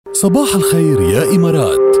صباح الخير يا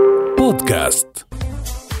إمارات بودكاست.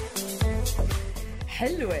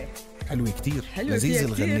 حلوة كتير، لذيذ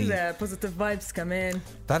الغنية، بوزيتيف فايبس كمان.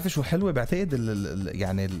 تعرف شو حلوة؟ بعتقد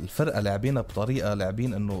يعني الفرقة لاعبينها بطريقة،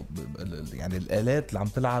 لاعبين انه يعني الآلات اللي عم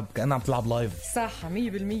تلعب كأنها عم تلعب لايف، صح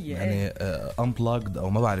 100%. يعني unplugged او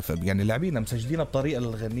ما بعرف، يعني لاعبينها مسجلينها بطريقة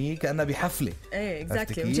للغنية كأنها بحفلة. ايه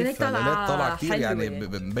اكزاكتلي، مشان هيك طالعة كتير يعني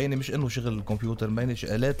مبينة، مش انه شغل الكمبيوتر، مبينة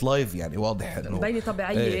آلات لايف، يعني واضح انه مبينة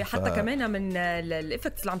طبيعية. حتى كمان من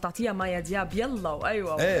الإفكتس اللي عم تعطيها مايا دياب، يلا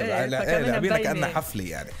وايوه لاعبينها كأنها حفلة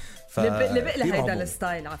يعني. لبق لها هيدا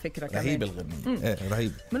الستايل على فكرة كمان. رهيب الغنية،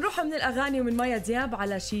 رهيب. منروح من الأغاني ومن مايا دياب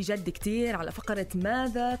على شي جد كتير، على فقرة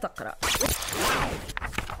ماذا تقرأ.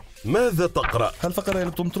 ماذا تقرأ؟ هالفقرة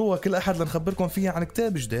اللي بتنطروها كل أحد لنخبركم فيها عن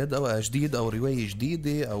كتاب جديد أو رواية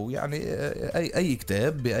جديدة، أو يعني أي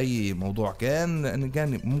كتاب بأي موضوع كان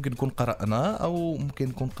ممكن نكون قرأناه أو ممكن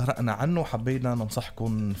نكون قرأنا عنه وحبينا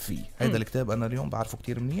ننصحكم فيه. هيدا الكتاب أنا اليوم بعرفه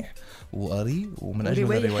كتير منيح وقاري، ومن أجل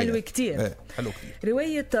رواية حلوة كتير. حلو كتير.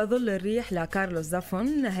 رواية الريح لكارلوس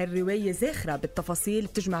زافون. هالرواية زاخرة بالتفاصيل،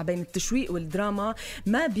 بتجمع بين التشويق والدراما،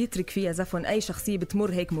 ما بيترك فيها زافون أي شخصية،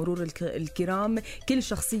 بتمر هيك مرور الكرام. كل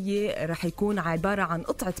شخصية رح يكون عبارة عن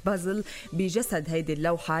قطعة بازل بجسد هيدي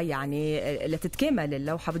اللوحة، يعني لتتكامل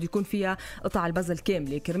اللوحة بده يكون فيها قطع البازل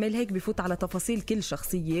كاملة. كرمال هيك بفوت على تفاصيل كل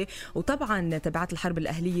شخصية، وطبعا تبعات الحرب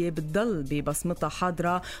الأهلية بتضل ببصمتها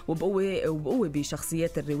حاضرة وبقوة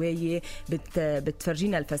بشخصيات الرواية.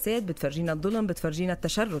 بتفرجينا الفساد، بتفرجينا الظلم، بتفرجينا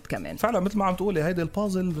التشرد كمان. فعلا مثل ما عم تقولي، هيدي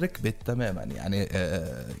البازل ركبت تماما،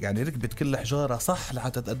 يعني ركبت كل حجارة صح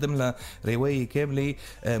لحتى تقدم لها رواية كاملة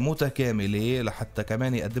متكاملة، لحتى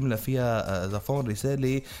كمان يقدم لها فيها زافون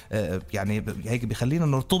رسالة. يعني هيك بيخلينا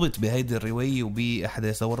نرتبط بهيدي الرواية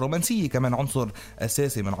وبأحداثها، والرومانسية كمان عنصر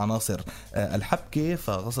أساسي من عناصر الحبكة.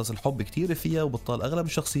 فقصص الحب كتير فيها، وبتطال أغلب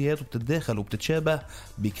الشخصيات وبتتداخل وبتتشابه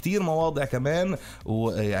بكتير مواضع كمان،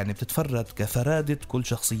 ويعني بتتفرد كفرادة كل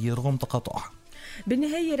شخصية رغم تقاطعها.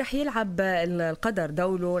 بالنهاية رح يلعب القدر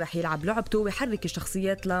دوله، رح يلعب لعبته ويحرك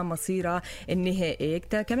الشخصيات لمصيرها النهائي.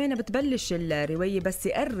 كمان بتبلش الرواية بس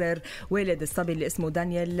يقرر والد الصبي اللي اسمه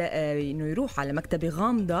دانيال انه يروح على مكتبة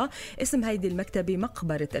غامضة. اسم هيدي المكتبة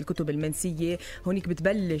مقبرة الكتب المنسية. هونيك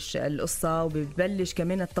بتبلش القصة وبتبلش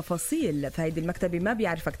كمان التفاصيل. فهيدي المكتبة ما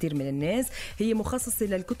بيعرفها كتير من الناس، هي مخصصة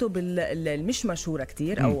للكتب المش مشهورة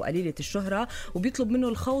كتير أو قليلة الشهرة، وبيطلب منه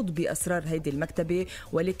الخوض بأسرار هيدي المكتبة،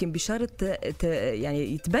 ولكن بشرط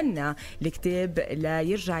يعني يتبنى الكتاب لا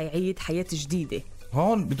يرجع يعيد حياة جديدة.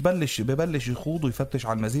 هون ببلش يخوض ويفتش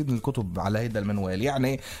عن مزيد من الكتب على هيدا المنوال،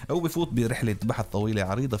 يعني هو بفوت برحلة بحث طويلة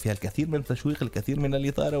عريضة فيها الكثير من التشويق، الكثير من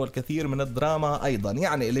الإثارة، والكثير من الدراما أيضا.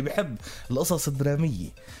 يعني اللي بيحب القصص الدرامية،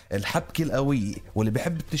 الحبكة القوية، واللي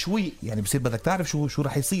بيحب التشويق، يعني بصير بدك تعرف شو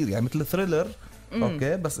رح يصير، يعني مثل ثريلر.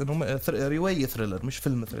 اوكي، بس انه روايه ثريلر مش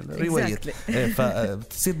فيلم ثريلر، روايه.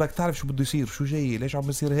 فبتصير بدك تعرف شو بده يصير، شو جاي، ليش عم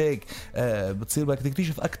بيصير هيك. بتصير بدك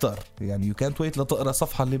تكتشف اكثر، يعني يو كانت ويت لتقرا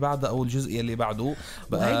الصفحه اللي بعدها او الجزء اللي بعده.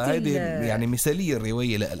 هيدي يعني مثاليه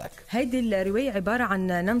الروايه لك. هيدي الروايه عباره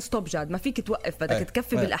عن نون ستوب جاد، ما فيك توقف، بدك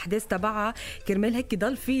تكفي بالاحداث تبعها كرمال هيك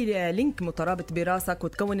ضل في لينك مترابط براسك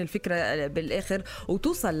وتكون الفكره بالاخر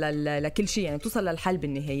وتوصل لكل شيء، يعني توصل للحل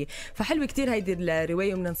بالنهايه. فحلوه كتير هيدي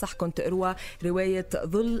الروايه وبننصحكم تقروها، رواية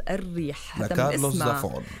ظل الريح. لكارلوس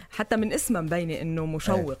زافون. حتى من اسمها مبينة انه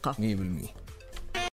مشوقة. 100%.